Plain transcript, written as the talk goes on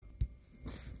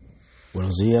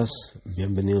Buenos días,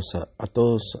 bienvenidos a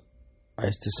todos a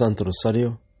este Santo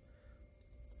Rosario.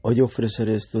 Hoy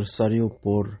ofreceré este rosario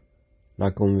por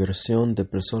la conversión de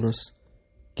personas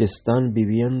que están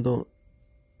viviendo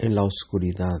en la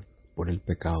oscuridad por el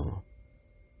pecado.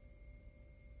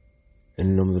 En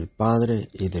el nombre del Padre,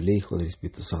 y del Hijo, y del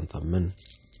Espíritu Santo. Amén.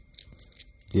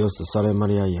 Dios te salve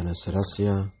María, llena de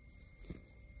gracia,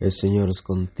 el Señor es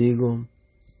contigo,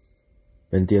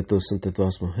 bendita tú eres entre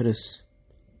todas las mujeres,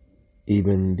 y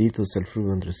bendito es el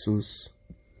fruto de Jesús.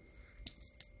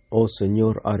 Oh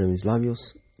Señor, abre mis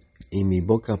labios, y mi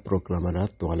boca proclamará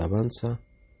tu alabanza.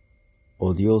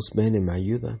 Oh Dios, ven y me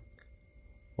ayuda.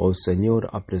 Oh Señor,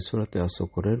 apresúrate a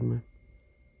socorrerme.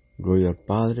 Gloria al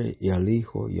Padre, y al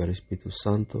Hijo, y al Espíritu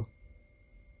Santo,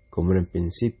 como en el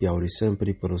principio, ahora y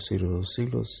siempre, y por los siglos de los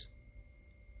siglos.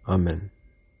 Amén.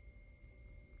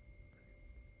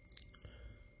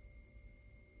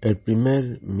 El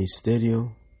primer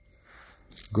misterio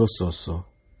gozoso,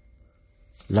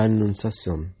 la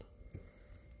Anunciación.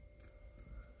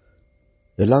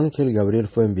 El ángel Gabriel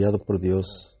fue enviado por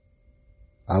Dios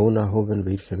a una joven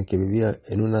virgen que vivía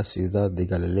en una ciudad de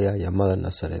Galilea llamada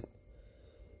Nazaret,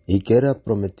 y que era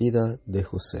prometida de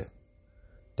José,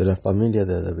 de la familia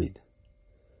de David.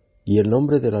 Y el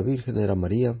nombre de la virgen era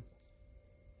María.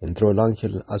 Entró el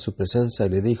ángel a su presencia y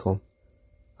le dijo: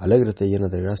 Alégrate, llena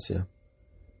de gracia,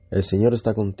 el Señor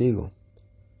está contigo.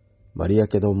 María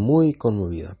quedó muy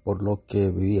conmovida por lo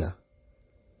que vivía,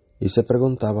 y se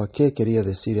preguntaba qué quería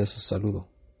decir ese saludo.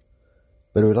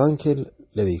 Pero el ángel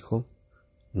le dijo: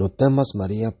 No temas,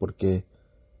 María, porque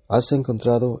has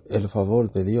encontrado el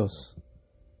favor de Dios.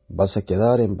 Vas a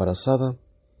quedar embarazada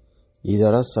y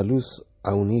darás a luz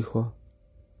a un hijo,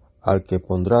 al que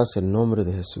pondrás el nombre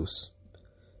de Jesús.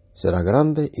 Será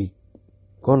grande y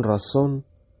con razón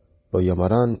lo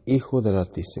llamarán Hijo del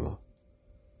Altísimo.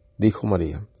 Dijo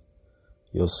María: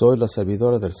 Yo soy la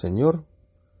servidora del Señor,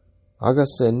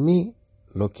 hágase en mí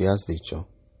lo que has dicho.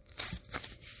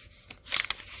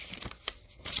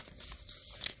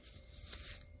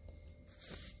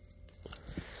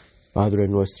 Padre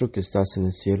nuestro que estás en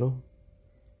el cielo,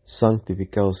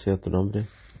 santificado sea tu nombre.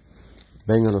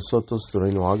 Venga a nosotros tu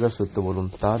reino, hágase tu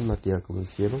voluntad en la tierra como en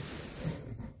el cielo.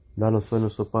 Danos hoy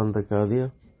nuestro pan de cada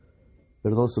día.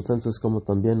 Perdona sus ofensas como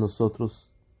también nosotros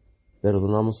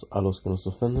perdonamos a los que nos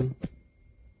ofenden.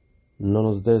 No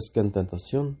nos des que en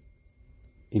tentación,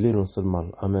 y líbranos del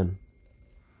mal. Amén.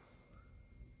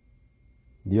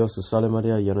 Dios te salve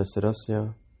María, llena de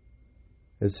gracia,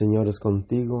 el Señor es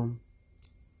contigo.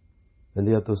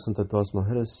 Bendita tú eres entre todas las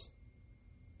mujeres,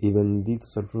 y bendito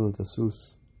es el fruto de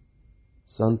Jesús.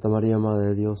 Santa María, Madre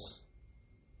de Dios,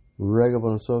 ruega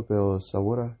por nosotros pecadores,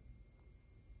 ahora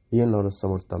y en la hora de nuestra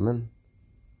muerte. Amén.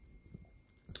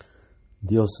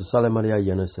 Dios te salve María,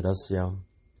 llena de gracia,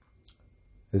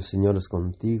 el Señor es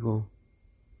contigo.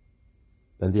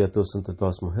 Bendita tú eres entre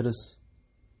todas las mujeres,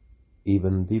 y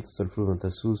bendito es el fruto de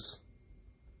Jesús.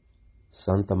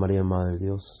 Santa María, Madre de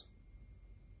Dios,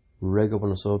 ruega por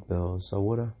nosotros pecadores,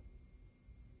 ahora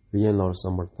y en la hora de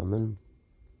nuestra muerte. Amén.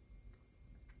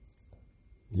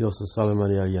 Dios te salve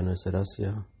María, llena de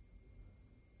gracia,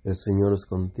 el Señor es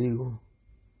contigo.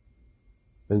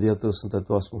 Bendita tú eres entre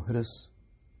todas las mujeres,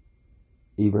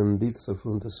 y bendito es el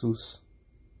fruto de Jesús.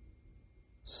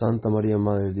 Santa María,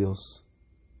 Madre de Dios,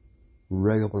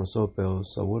 ruega por nosotros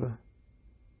pecadores, ahora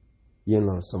y en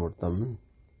la hora de nuestra muerte. Amén.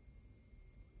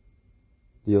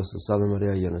 Dios te salve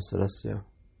María, llena de gracia,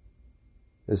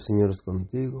 el Señor es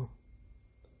contigo.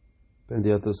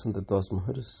 Bendita tú eres entre todas las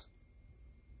mujeres,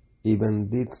 y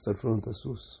bendito es el fruto de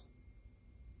Jesús.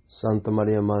 Santa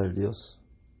María, Madre de Dios,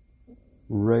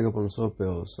 ruega por nosotros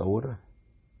pecadores, ahora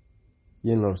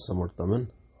y en la hora de nuestra muerte.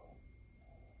 Amén.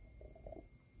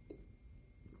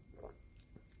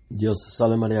 Dios te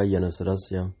salve María, llena de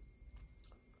gracia,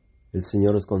 el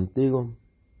Señor es contigo.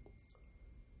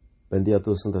 Bendita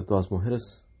tú eres entre todas las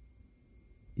mujeres,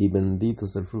 y bendito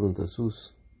es el fruto de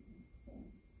Jesús.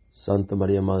 Santa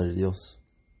María, Madre de Dios,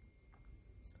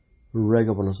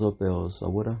 ruega por nosotros pecadores,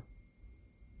 ahora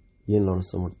y en la hora de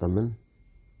nuestra muerte. Amén.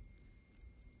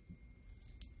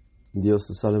 Dios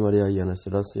te salve María, llena de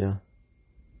gracia,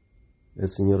 el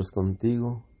Señor es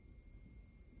contigo.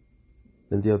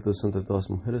 Bendita tú eres entre todas las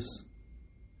mujeres,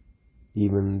 y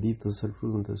bendito es el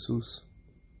fruto de Jesús.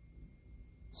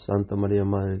 Santa María,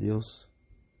 Madre de Dios,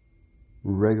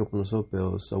 ruega por nosotros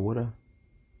pecadores, ahora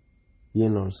y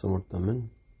en la hora de nuestra muerte.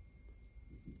 Amén.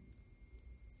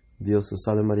 Dios te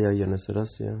salve María, llena de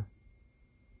gracia,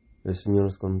 el Señor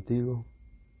es contigo.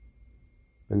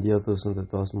 Bendita tú eres entre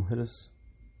todas las mujeres,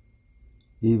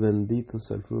 y bendito es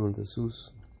el fruto de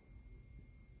Jesús.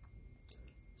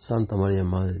 Santa María,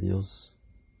 Madre de Dios,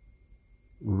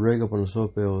 ruega por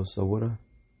nosotros pecadores ahora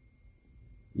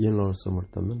y en la hora de nuestra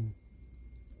muerte. Amén.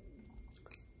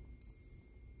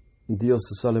 Dios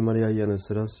te salve María, llena de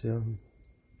gracia,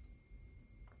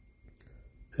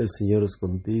 el Señor es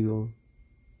contigo,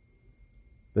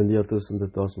 bendita tú eres entre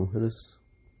todas las mujeres,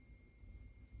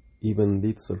 y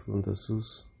bendito es el fruto de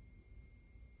Jesús.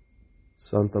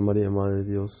 Santa María, Madre de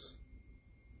Dios,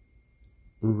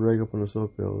 ruega por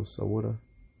nosotros pecadores ahora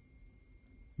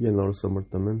y en la hora de nuestra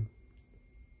muerte. Amén.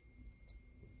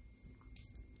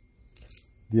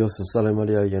 Dios te salve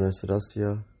María, llena de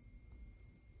gracia,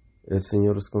 el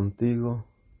Señor es contigo,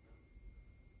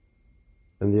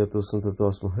 bendita tú eres entre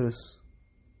todas las mujeres,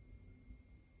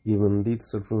 y bendito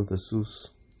es el fruto de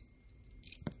Jesús.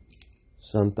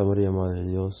 Santa María, Madre de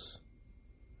Dios,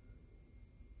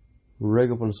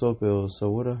 ruega por nosotros pecadores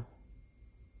ahora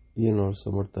y en la hora de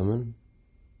nuestra muerte. Amén.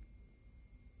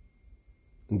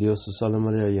 Dios te salve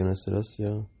María, llena de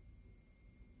gracia,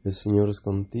 el Señor es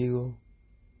contigo,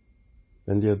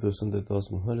 bendita tú eres entre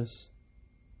todas las mujeres,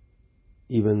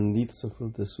 y bendito es el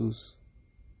fruto de Jesús.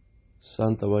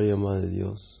 Santa María, Madre de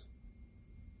Dios,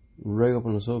 ruega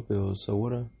por nosotros pecadores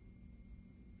ahora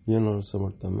y en la hora de nuestra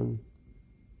muerte. Amén.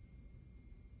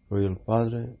 Gloria al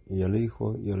Padre, y al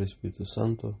Hijo, y al Espíritu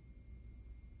Santo,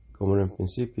 como en el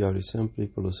principio, ahora y siempre, y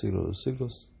por los siglos de los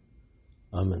siglos.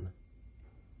 Amén.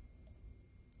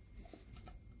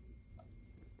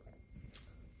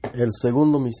 El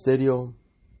segundo misterio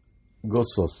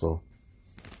gozoso,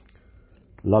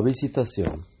 la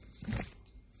visitación.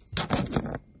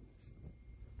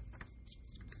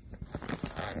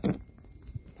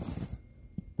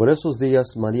 Por esos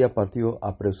días María partió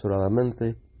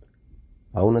apresuradamente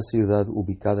a una ciudad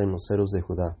ubicada en los cerros de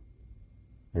Judá.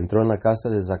 Entró en la casa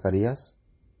de Zacarías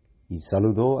y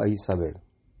saludó a Isabel.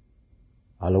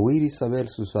 Al oír Isabel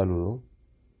su saludo,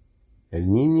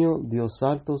 el niño dio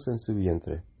saltos en su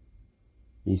vientre.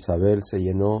 Isabel se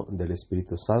llenó del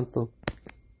Espíritu Santo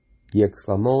y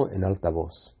exclamó en alta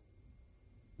voz: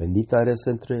 Bendita eres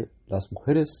entre las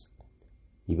mujeres,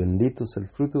 y bendito es el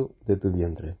fruto de tu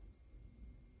vientre.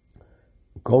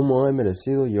 ¿Cómo he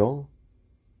merecido yo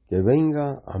que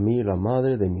venga a mí la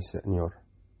madre de mi Señor?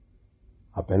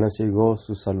 Apenas llegó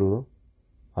su saludo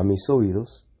a mis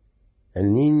oídos,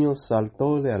 el niño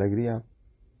saltó de alegría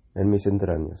en mis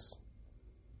entrañas.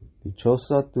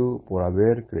 Dichosa tú por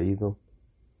haber creído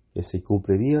que se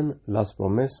cumplirían las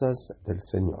promesas del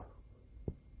Señor.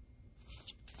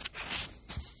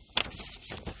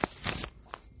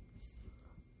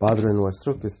 Padre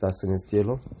nuestro que estás en el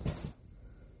cielo,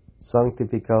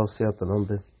 santificado sea tu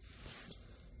nombre.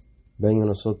 Venga a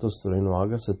nosotros tu reino,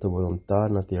 hágase tu voluntad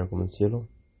en la tierra como en el cielo.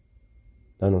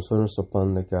 Danos hoy nuestro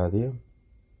pan de cada día.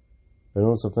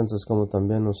 Perdona las ofensas como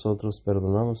también nosotros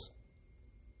perdonamos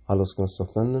a los que nos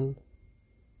ofenden.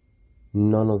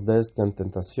 No nos des en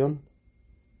tentación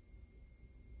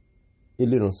y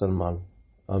líbranos del mal.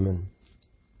 Amén.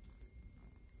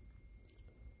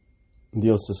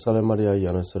 Dios te salve María,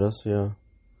 llena de gracia,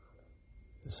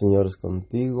 el Señor es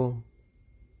contigo,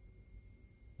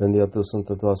 bendita tú eres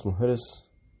entre todas las mujeres,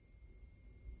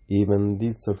 y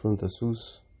bendito es el fruto de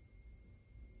Jesús.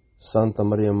 Santa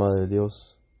María, Madre de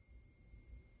Dios,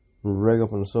 ruega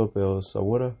por nosotros pecadores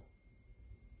ahora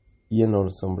y en la hora de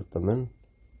nuestra muerte. Amén.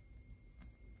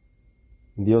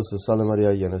 Dios te salve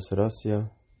María, llena de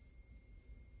gracia,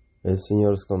 el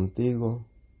Señor es contigo,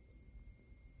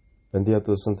 bendita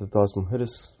tú eres entre todas las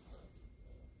mujeres,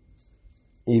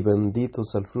 y bendito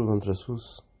es el fruto de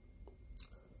Jesús.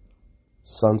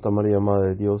 Santa María, Madre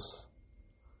de Dios,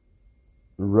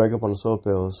 ruega por nosotros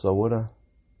pecadores ahora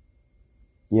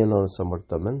y en la hora de nuestra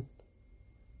muerte. Amén.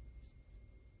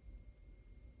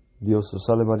 Dios te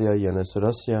salve María, llena de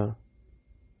gracia,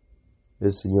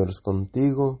 el Señor es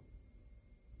contigo,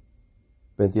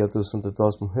 bendita tú eres entre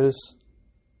todas las mujeres,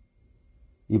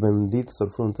 y bendito es el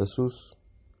fruto de Jesús.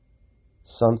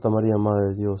 Santa María, Madre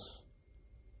de Dios,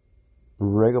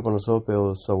 ruega por nosotros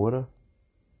pecadores ahora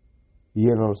y en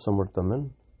la hora de nuestra muerte.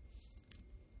 Amén.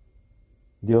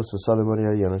 Dios te salve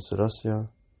María, llena de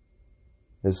gracia,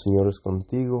 el Señor es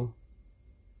contigo,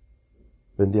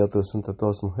 bendita tú eres entre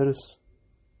todas las mujeres,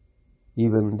 y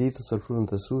bendito es el fruto de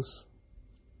Jesús.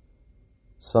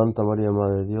 Santa María,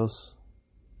 Madre de Dios,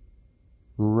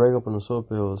 ruega por nosotros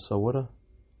pecadores ahora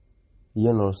y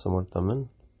en la hora de nuestra muerte. Amén.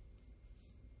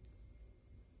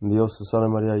 Dios te salve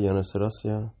María, llena de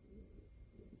gracia,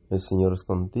 el Señor es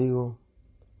contigo,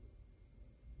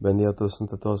 bendita tú eres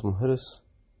entre todas las mujeres,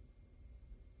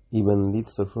 y bendito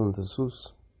es el fruto de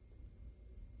Jesús.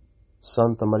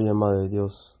 Santa María, Madre de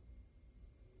Dios,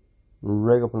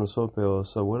 ruega por nosotros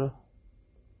pecadores ahora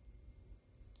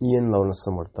y en la hora de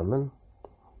nuestra muerte. Amén.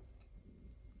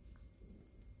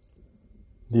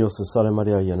 Dios te salve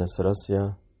María, llena eres de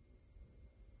gracia,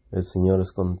 el Señor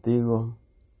es contigo.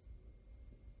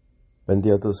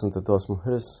 Bendita tú eres entre todas las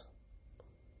mujeres,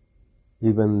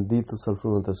 y bendito es el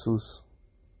fruto de Jesús.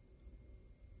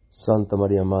 Santa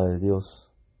María, Madre de Dios,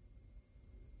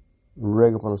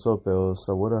 ruega por nosotros pecadores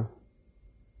ahora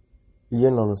y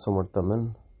en la hora de nuestra muerte.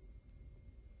 Amén.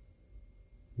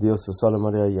 Dios te salve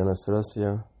María, llena eres de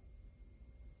gracia,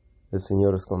 el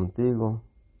Señor es contigo.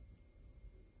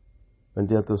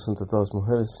 Bendita tú eres entre todas las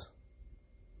mujeres,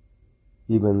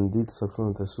 y bendito es el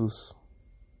fruto de Jesús.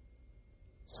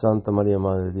 Santa María,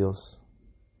 Madre de Dios,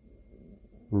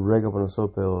 ruega por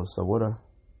nosotros pecadores ahora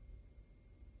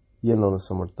y en la hora de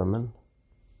nuestra muerte. Amén.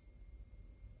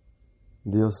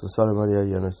 Dios te salve María,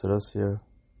 llena eres de gracia,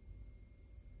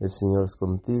 el Señor es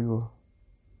contigo.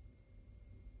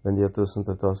 Bendita tú eres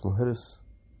entre todas las mujeres,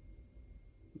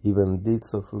 y bendito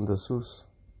es el fruto de Jesús.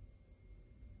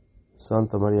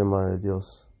 Santa María, Madre de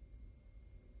Dios,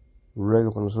 ruega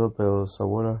por nosotros pecadores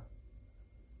ahora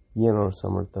y en la hora de nuestra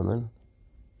muerte. Amén.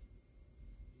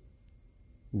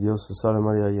 Dios te salve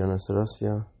María, llena eres de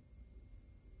gracia,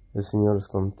 el Señor es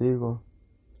contigo.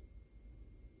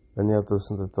 Bendita tú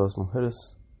eres entre todas las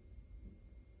mujeres,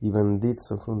 y bendito es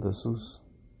el fruto de Jesús.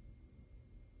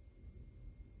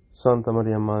 Santa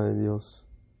María, Madre de Dios,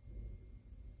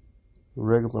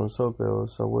 ruega por nosotros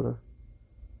pecadores ahora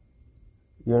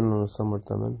y en nuestra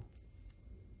muerte. Amén.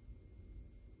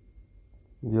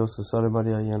 Dios te salve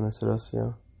María, llena eres de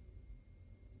gracia,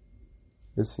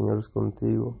 el Señor es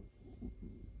contigo.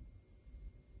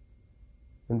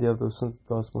 Bendita tú eres entre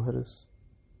todas las mujeres,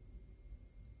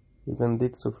 y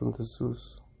bendito es el fruto de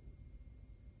Jesús.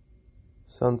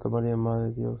 Santa María, Madre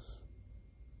de Dios,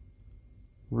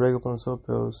 ruega por nosotros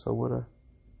pecadores ahora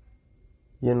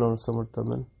y en la hora de nuestra muerte.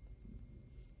 Amén.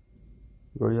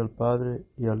 Gloria al Padre,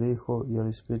 y al Hijo, y al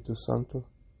Espíritu Santo,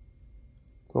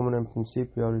 como en el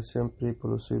principio, ahora y siempre, y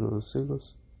por los siglos de los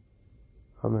siglos.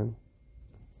 Amén.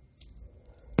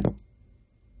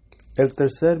 El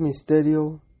tercer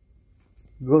misterio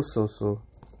gozoso,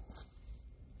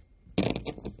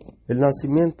 el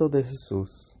nacimiento de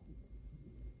Jesús.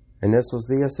 En esos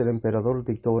días el emperador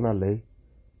dictó una ley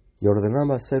y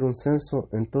ordenaba hacer un censo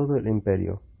en todo el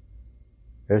imperio.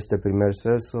 Este primer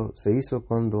censo se hizo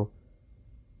cuando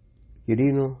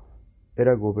Quirino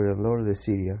era gobernador de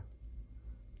Siria.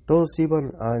 Todos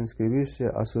iban a inscribirse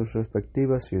a sus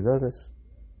respectivas ciudades.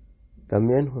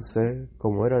 También José,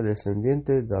 como era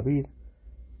descendiente de David,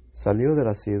 salió de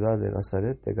la ciudad de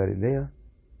Nazaret de Galilea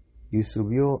y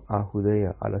subió a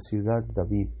Judea, a la ciudad de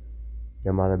David,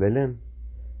 llamada Belén,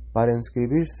 para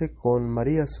inscribirse con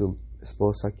María su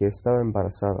esposa, que estaba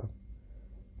embarazada.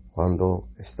 Cuando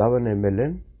estaban en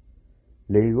Belén,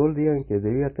 le llegó el día en que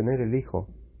debía tener el hijo,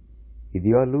 y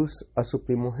dio a luz a su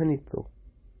primogénito.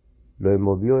 Lo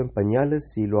envolvió en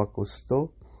pañales y lo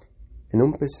acostó en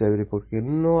un pesebre, porque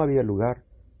no había lugar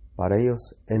para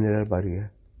ellos en el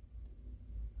albergue.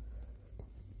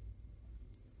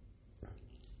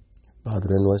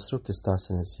 Padre nuestro que estás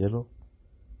en el cielo,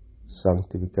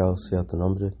 santificado sea tu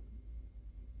nombre.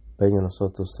 Venga a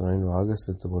nosotros tu reino,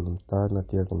 hágase tu voluntad en la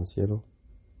tierra como en el cielo.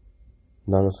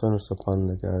 Danos hoy nuestro pan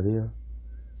de cada día.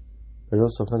 Perdona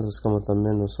las ofensas como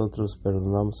también nosotros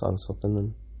perdonamos a los que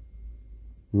ofenden.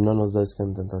 No nos des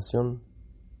en tentación,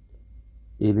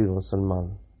 y líbranos del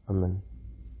mal. Amén.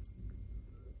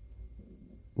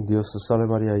 Dios te salve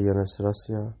María, llena eres de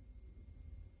gracia,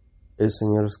 el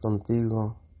Señor es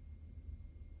contigo.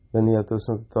 Bendita tú eres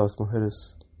entre todas las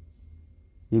mujeres,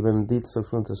 y bendito es el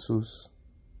fruto de Jesús.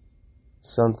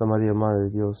 Santa María, Madre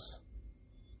de Dios,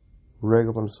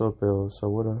 ruega por nosotros pecadores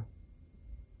ahora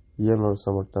y en la hora de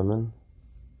nuestra muerte. Amén.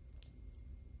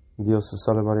 Dios te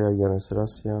salve María, llena eres de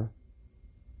gracia,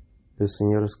 el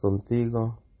Señor es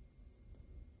contigo.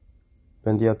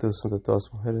 Bendita tú eres entre todas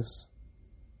las mujeres,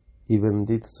 y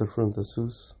bendito es el fruto de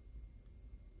Jesús.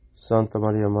 Santa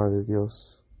María, Madre de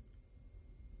Dios,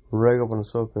 ruega por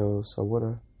nosotros pecadores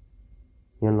ahora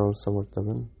y en la hora de nuestra muerte.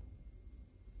 Amén.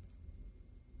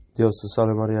 Dios te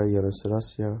salve María, llena eres de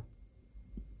gracia,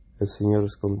 el Señor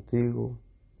es contigo.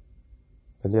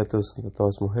 Bendita tú eres entre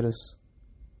todas las mujeres,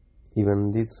 y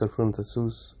bendito es el fruto de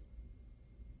Jesús.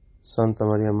 Santa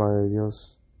María, Madre de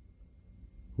Dios,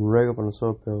 ruega por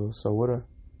nosotros pecadores ahora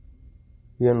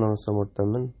y en la hora de nuestra muerte.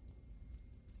 Amén.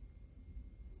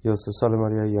 Dios te salve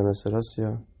María, llena eres de gracia,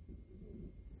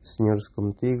 el Señor es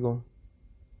contigo.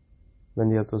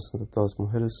 Bendita tú eres entre todas las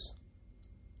mujeres,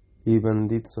 y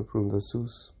bendito es el fruto de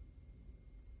Jesús.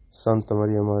 Santa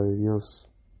María, Madre de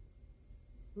Dios,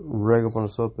 ruega por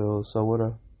nosotros pecadores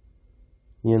ahora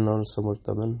y en la hora de nuestra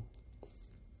muerte. Amén.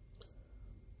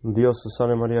 Dios te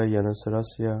salve María, llena eres de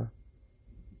gracia,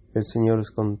 el Señor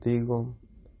es contigo,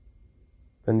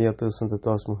 bendita tú eres entre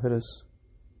todas las mujeres,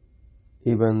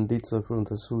 y bendito es el fruto de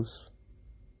Jesús.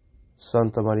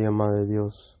 Santa María, Madre de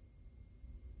Dios,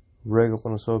 ruega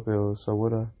por nosotros pecadores,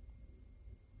 ahora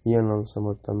y en la hora de nuestra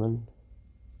muerte. Amén.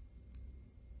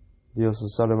 Dios te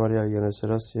salve María, llena eres de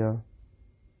gracia,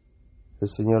 el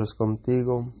Señor es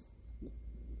contigo,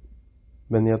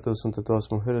 bendita tú eres entre todas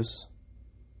las mujeres,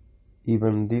 y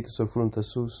bendito es el fruto de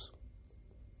Jesús.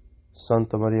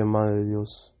 Santa María, Madre de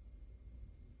Dios,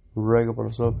 ruega por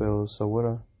nosotros pecadores,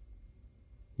 ahora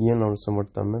y en la hora de nuestra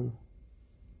muerte. Amén.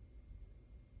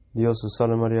 Dios te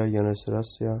salve María, llena eres de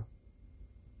gracia,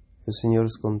 el Señor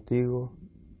es contigo,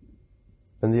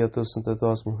 bendita tú eres entre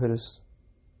todas las mujeres,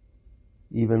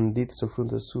 y bendito es el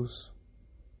fruto de Jesús.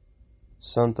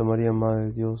 Santa María, Madre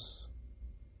de Dios,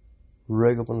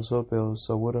 ruega por nosotros pecadores,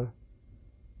 ahora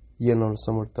y en la hora de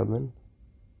nuestra muerte. Amén.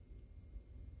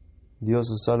 Dios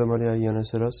te salve María, llena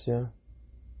eres de gracia,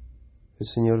 el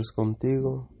Señor es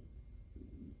contigo,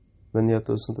 bendita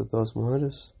tú eres entre todas las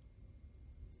mujeres,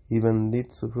 y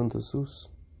bendito es el fruto de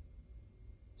Jesús.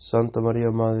 Santa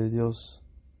María, Madre de Dios,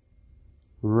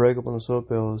 ruega por nosotros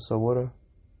pecadores, ahora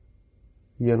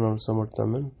y en la hora de nuestra muerte.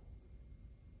 Amén.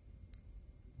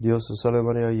 Dios te salve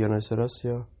María, llena eres de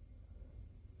gracia,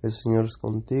 el Señor es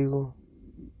contigo,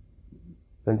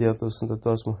 bendita tú eres entre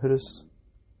todas las mujeres,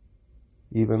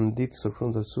 y bendito es el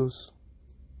fruto de Jesús.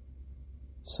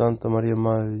 Santa María,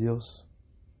 Madre de Dios,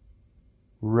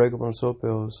 ruega por nosotros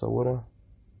pecadores, ahora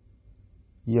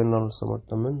y en la hora de nuestra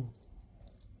muerte. Amén.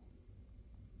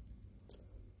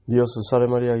 Dios te salve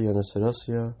María, llena eres de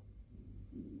gracia,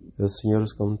 el Señor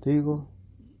es contigo,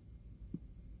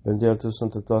 bendita tú eres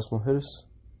entre todas las mujeres,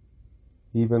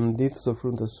 y bendito es el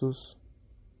fruto de Jesús.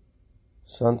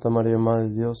 Santa María, Madre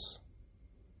de Dios,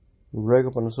 ruega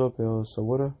por nosotros pecadores,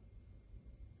 ahora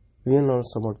y en la hora de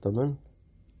nuestra muerte. Amén.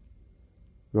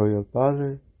 Gloria al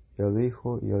Padre, y al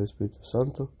Hijo, y al Espíritu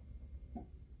Santo,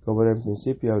 como era en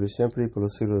principio, ahora y siempre, y por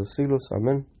los siglos de los siglos.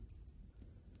 Amén.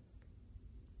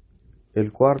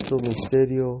 El cuarto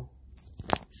misterio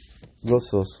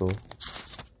gozoso,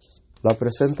 la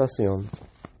presentación.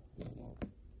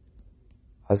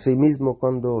 Asimismo,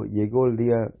 cuando llegó el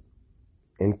día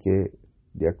en que,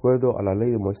 de acuerdo a la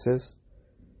ley de Moisés,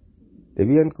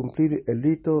 debían cumplir el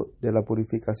rito de la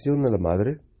purificación de la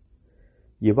madre,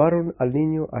 llevaron al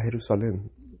niño a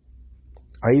Jerusalén.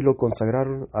 Ahí lo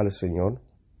consagraron al Señor.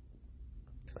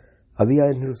 Había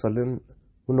en Jerusalén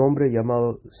un hombre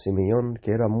llamado Simeón,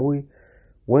 que era muy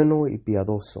bueno y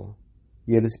piadoso,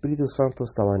 y el Espíritu Santo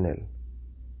estaba en él.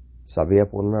 Sabía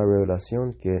por una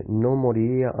revelación que no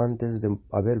moriría antes de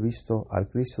haber visto al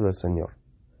Cristo del Señor.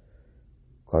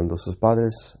 Cuando sus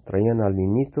padres traían al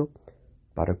niñito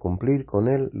para cumplir con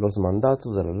él los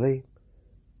mandatos de la ley,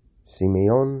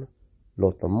 Simeón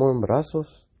lo tomó en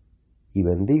brazos y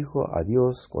bendijo a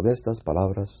Dios con estas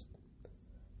palabras: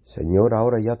 Señor,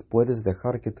 ahora ya puedes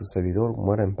dejar que tu servidor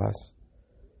muera en paz,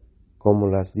 como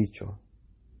lo has dicho,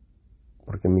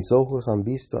 porque mis ojos han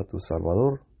visto a tu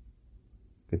Salvador,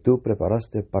 que tú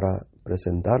preparaste para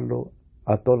presentarlo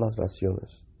a todas las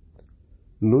naciones,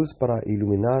 luz para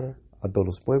iluminar a todos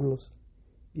los pueblos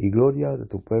y gloria de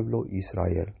tu pueblo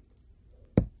Israel.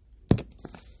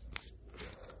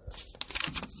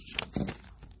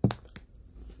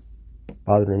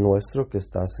 Padre nuestro que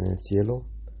estás en el cielo,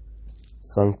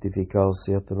 santificado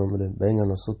sea tu nombre, venga a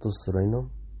nosotros tu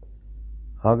reino,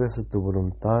 hágase tu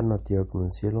voluntad en la tierra como en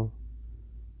el cielo.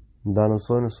 Danos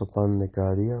hoy nuestro pan de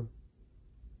cada día,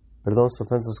 perdona nuestras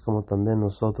ofensas como también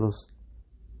nosotros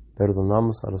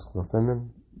perdonamos a los que nos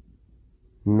ofenden,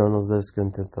 no nos des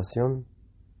en tentación,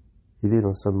 y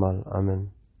líbranos del mal.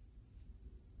 Amén.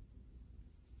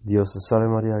 Dios te salve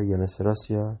María, llena eres de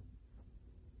gracia,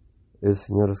 el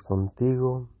Señor es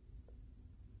contigo,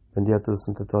 bendita tú eres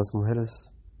entre todas las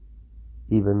mujeres,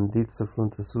 y bendito es el fruto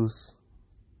de Jesús.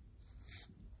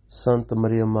 Santa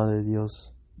María, Madre de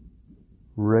Dios,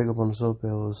 ruega por nosotros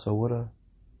pecadores, ahora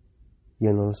y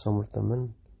en la hora de nuestra muerte.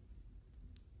 Amén.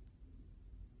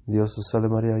 Dios te salve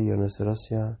María, llena eres de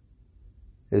gracia,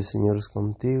 el Señor es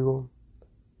contigo,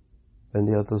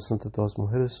 bendita tú eres entre todas las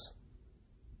mujeres,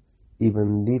 y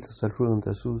bendito es el fruto de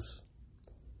Jesús.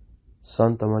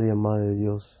 Santa María, Madre de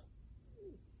Dios,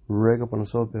 ruega por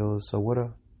nosotros pecadores,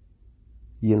 ahora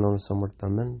y en la hora de nuestra muerte.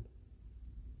 Amén.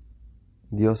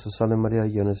 Dios te salve María,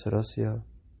 llena eres de gracia,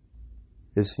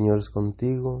 el Señor es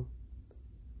contigo,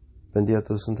 bendita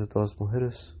tú eres entre todas las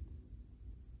mujeres,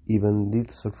 y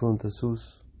bendito es el fruto de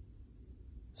Jesús.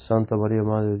 Santa María,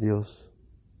 Madre de Dios,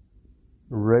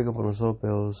 ruega por nosotros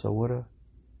pecadores, ahora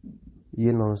y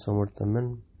en la hora de nuestra muerte.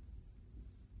 Amén.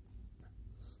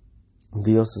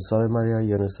 Dios te salve María,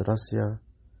 llena eres de gracia,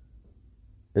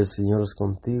 el Señor es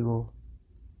contigo,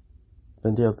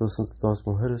 bendita tú eres entre todas las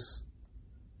mujeres,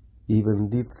 y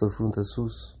bendito es el fruto de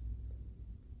Jesús.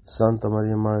 Santa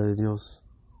María, Madre de Dios,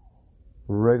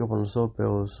 ruega por nosotros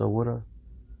pecadores ahora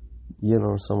y en la hora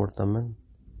de nuestra muerte. Amén.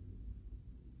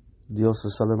 Dios te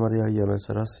salve María, llena eres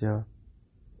de gracia,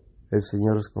 el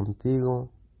Señor es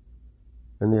contigo,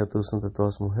 bendita tú eres entre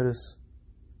todas las mujeres,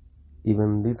 y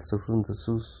bendito es el fruto de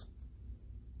Jesús.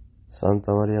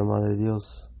 Santa María, Madre de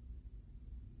Dios,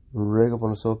 ruega por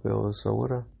nosotros pecadores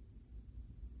ahora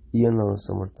y en la hora de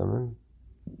nuestra muerte. Amén.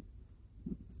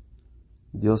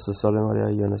 Dios te salve María,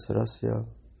 llena eres de gracia,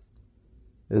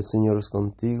 el Señor es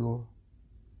contigo,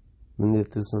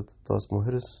 bendita eres entre todas las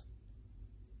mujeres,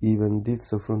 y bendito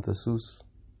es el fruto de Jesús.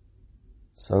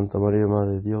 Santa María,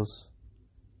 Madre de Dios,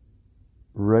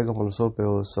 ruega por nosotros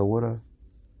pecadores ahora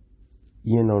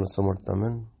y en la hora de nuestra muerte.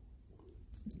 Amén.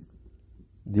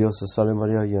 Dios te salve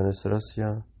María, llena eres de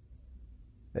gracia,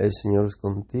 el Señor es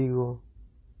contigo,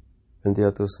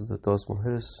 bendita tú eres entre todas las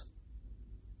mujeres,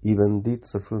 y bendito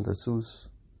es el fruto de Jesús.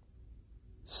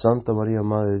 Santa María,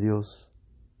 Madre de Dios,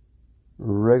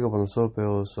 ruega por nosotros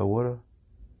pecadores ahora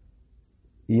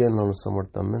y en la hora de nuestra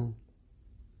muerte. Amén.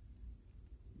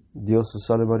 Dios te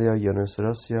salve María, llena eres de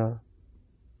gracia,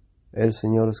 el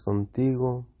Señor es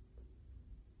contigo,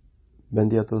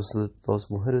 bendita tú eres entre todas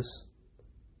las mujeres,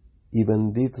 y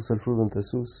bendito es el fruto de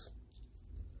Jesús.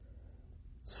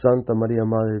 Santa María,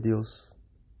 Madre de Dios,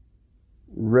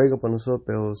 ruega por nosotros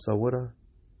pecadores ahora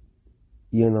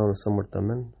y en la hora de nuestra muerte.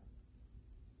 Amén.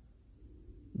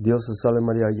 Dios te salve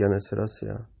María, llena eres de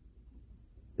gracia,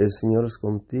 el Señor es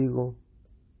contigo,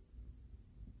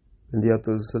 bendita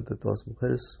tú eres entre todas las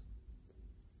mujeres,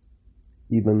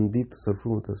 y bendito es el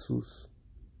fruto de Jesús.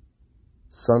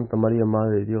 Santa María,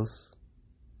 Madre de Dios,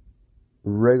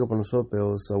 ruega por nosotros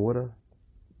pecadores ahora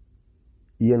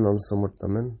y en la hora de nuestra muerte.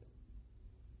 Amén.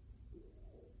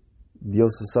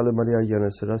 Dios te salve María, llena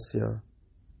eres de gracia,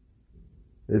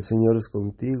 el Señor es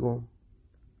contigo,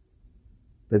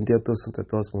 bendita tú eres entre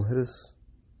todas las mujeres,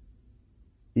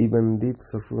 y bendito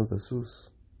es el fruto de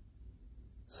Jesús.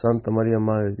 Santa María,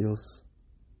 Madre de Dios,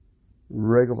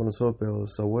 ruega por nosotros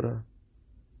pecadores ahora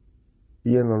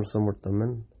y en la hora de nuestra muerte.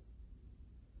 Amén.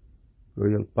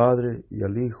 Gloria al Padre, y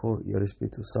al Hijo, y al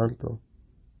Espíritu Santo,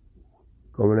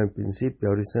 como era en principio,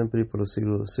 ahora y siempre, y por los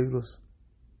siglos de los siglos.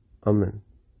 Amén.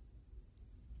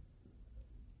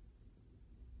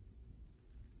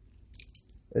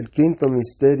 El quinto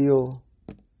misterio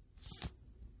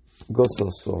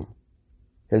gozoso.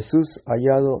 Jesús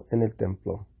hallado en el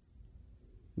templo.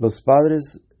 Los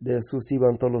padres de Jesús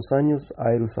iban todos los años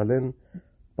a Jerusalén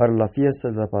para la fiesta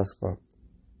de la Pascua.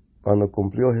 Cuando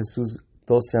cumplió Jesús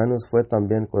 12 años fue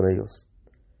también con ellos.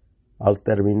 Al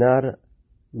terminar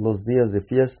los días de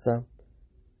fiesta,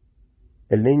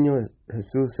 el niño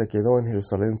Jesús se quedó en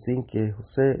Jerusalén sin que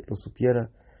José lo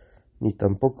supiera, ni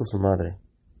tampoco su madre.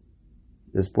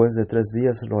 Después de 3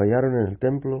 días lo hallaron en el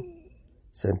templo,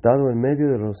 sentado en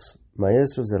medio de los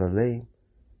maestros de la ley,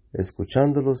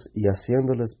 escuchándolos y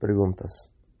haciéndoles preguntas.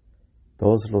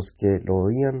 Todos los que lo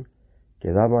oían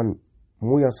quedaban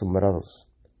muy asombrados.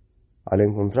 Al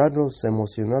encontrarlo se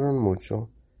emocionaron mucho,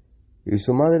 y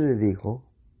su madre le dijo: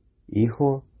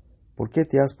 Hijo, ¿por qué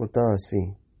te has portado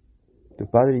así? Tu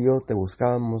padre y yo te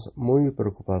buscábamos muy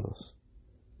preocupados.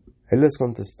 Él les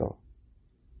contestó: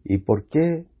 ¿Y por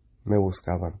qué me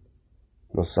buscaban?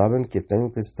 ¿No saben que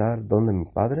tengo que estar donde mi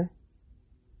Padre?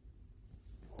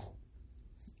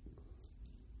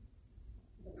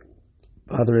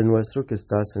 Padre nuestro que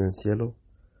estás en el cielo,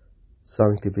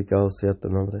 santificado sea tu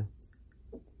nombre.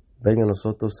 Venga a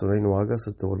nosotros tu reino,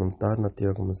 hágase tu voluntad en la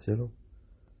tierra como en el cielo.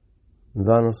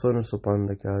 Danos hoy nuestro pan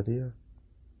de cada día.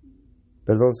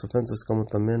 Perdona sus ofensas como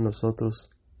también nosotros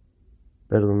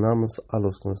perdonamos a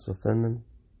los que nos ofenden.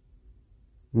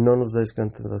 No nos deis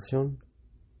en tentación,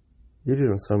 y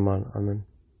líbranos del mal. Amén.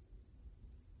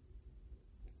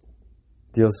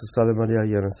 Dios te salve María,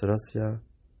 llena eres de gracia,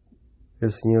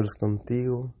 el Señor es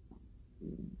contigo,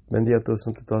 bendita tú eres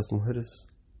entre todas las mujeres,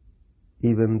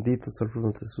 y bendito es el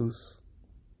fruto de Jesús.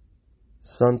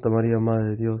 Santa María, Madre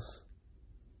de Dios,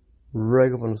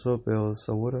 ruega por nosotros pecadores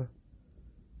ahora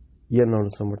y en la hora de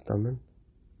nuestra muerte. Amén.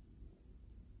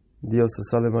 Dios te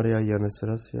salve María, llena eres de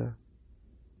gracia,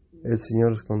 el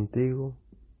Señor es contigo,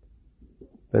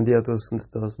 bendita tú eres entre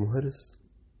todas las mujeres,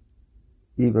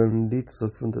 y bendito es el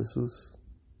fruto de Jesús.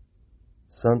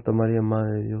 Santa María,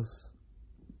 Madre de Dios,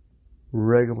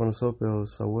 ruega por nosotros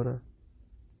pecadores ahora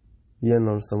y en la hora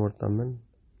de nuestra muerte. Amén.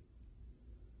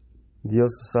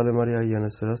 Dios te salve María, llena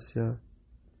de gracia,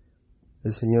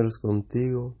 el Señor es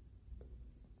contigo.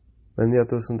 Bendita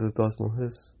tú eres entre todas las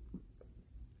mujeres,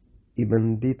 y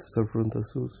bendito es el fruto de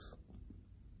Jesús.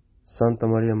 Santa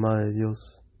María, Madre de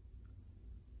Dios,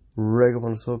 ruega por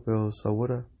nosotros pecadores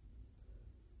ahora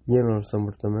y en la hora de nuestra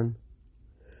muerte. Amén.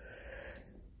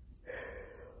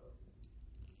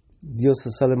 Dios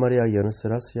te salve María, llena de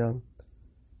gracia,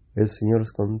 el Señor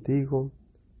es contigo.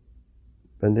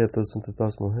 Bendita tú eres entre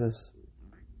todas las mujeres,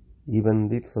 y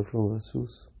bendito es el fruto de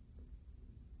Jesús.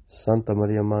 Santa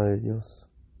María, Madre de Dios,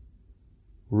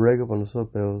 ruega por nosotros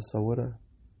pecadores ahora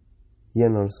y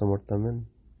en la hora de nuestra muerte. Amén.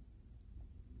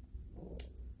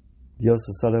 Dios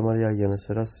te salve María, llena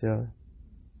de gracia,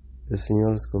 el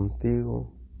Señor es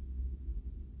contigo.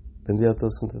 Bendita tú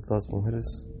eres entre todas las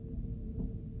mujeres,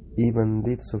 y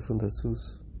bendito es el fruto de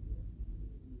Jesús.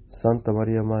 Santa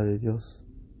María, Madre de Dios,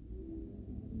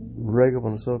 ruega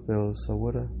por nosotros pecadores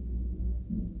ahora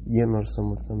y en la hora de nuestra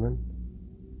muerte. Amén.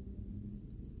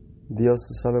 Dios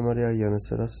te salve María, llena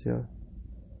de gracia,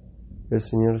 el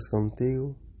Señor es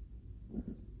contigo.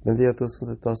 Bendita tú eres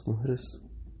entre todas las mujeres,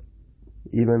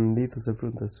 y bendito es el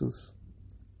fruto de Jesús.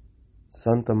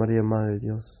 Santa María, Madre de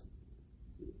Dios,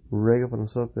 ruega por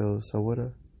nosotros pecadores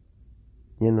ahora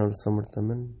y en la hora de nuestra muerte.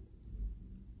 Amén.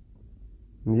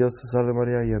 Dios te salve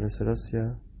María, llena de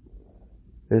gracia,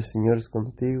 el Señor es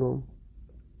contigo.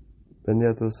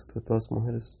 Bendita tú eres entre todas las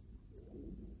mujeres,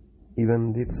 y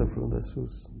bendito es el fruto de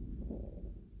Jesús.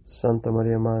 Santa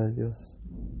María, Madre de Dios,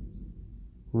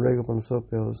 ruega por nosotros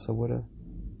pecadores ahora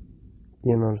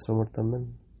y en la hora de nuestra muerte.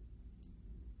 Amén.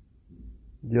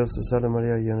 Dios te salve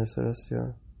María, llena de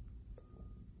gracia,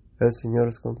 el Señor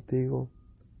es contigo.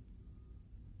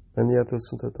 Bendita tú eres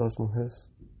entre todas las mujeres,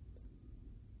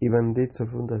 y bendito es el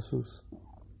fruto de Jesús.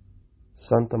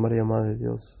 Santa María, Madre de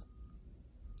Dios,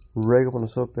 ruega por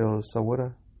nosotros pecadores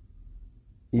ahora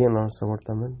y en la hora de nuestra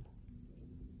muerte. Amén.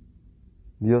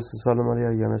 Dios te salve María,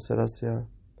 llena de gracia,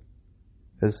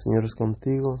 el Señor es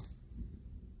contigo.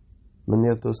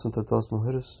 Bendita tú eres entre todas las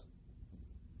mujeres,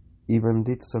 y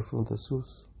bendito es el fruto de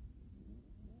Jesús.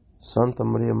 Santa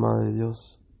María, Madre de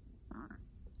Dios,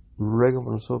 ruega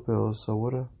por nosotros pecadores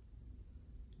ahora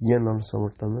y en la hora de nuestra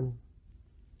muerte. Amén.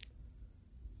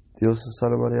 Dios te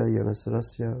salve María, llena de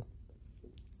gracia,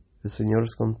 el Señor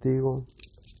es contigo.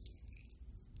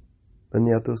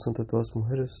 Bendita tú eres entre todas las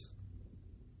mujeres,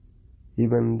 y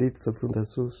bendito es el fruto de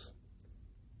Jesús.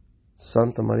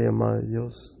 Santa María, Madre de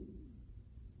Dios,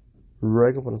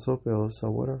 ruega por nosotros pecadores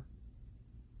ahora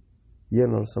y en la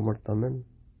hora de nuestra muerte. Amén.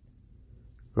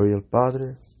 Gloria al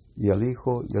Padre, y al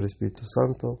Hijo, y al Espíritu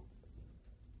Santo,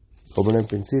 como en el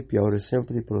principio, ahora y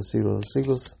siempre, y por los siglos de los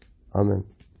siglos. Amén.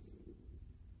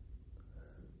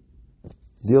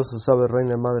 Dios te salve,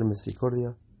 Reina, Madre,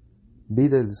 misericordia,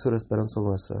 vida y dulzura, esperanza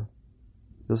nuestra.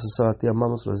 Dios te salve, a ti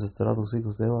amamos los desesperados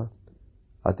hijos de Eva,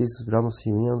 a ti suspiramos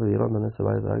gimiendo y llorando en ese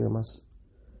valle de lágrimas.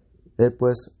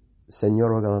 Pues,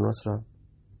 Señor, abogada nuestra,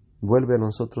 vuelve a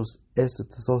nosotros estos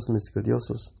tus ojos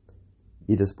misericordiosos,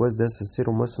 y después de ese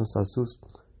cielo muéstranos a Jesús,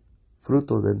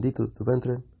 fruto bendito de tu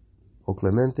vientre, oh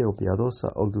clemente, oh piadosa,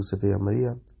 oh dulce Virgen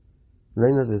María,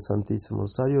 Reina del Santísimo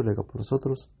Rosario, ruega por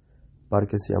nosotros, para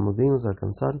que seamos dignos de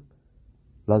alcanzar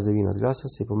las divinas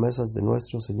gracias y promesas de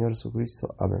nuestro Señor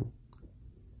Jesucristo. Amén.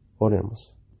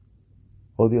 Oremos.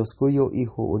 Oh Dios, cuyo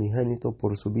Hijo unigénito,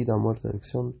 por su vida, muerte y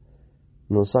elección,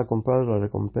 nos ha comprado las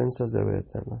recompensas de la vida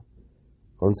eterna.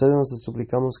 Concédenos, te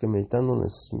suplicamos, que meditando en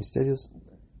esos misterios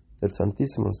del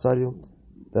Santísimo Rosario,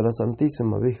 de la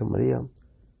Santísima Virgen María,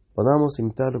 podamos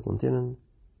imitar lo que contienen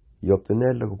y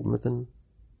obtener lo que prometen,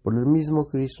 por el mismo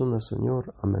Cristo nuestro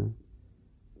Señor. Amén.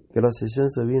 Que la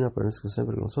asistencia divina permanezca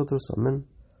siempre con nosotros. Amén.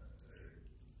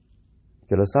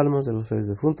 Que las almas de los fieles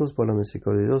difuntos, por la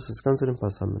misericordia de Dios, descansen en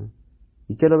paz. Amén.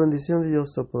 Y que la bendición de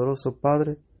Dios Todopoderoso,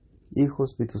 Padre, Hijo,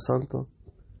 Espíritu Santo,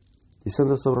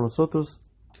 descienda sobre nosotros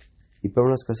y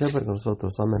permanezca siempre con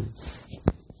nosotros. Amén.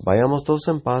 Vayamos todos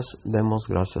en paz, demos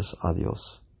gracias a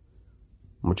Dios.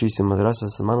 Muchísimas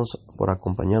gracias, hermanos, por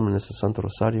acompañarme en este Santo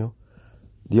Rosario.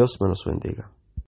 Dios me los bendiga.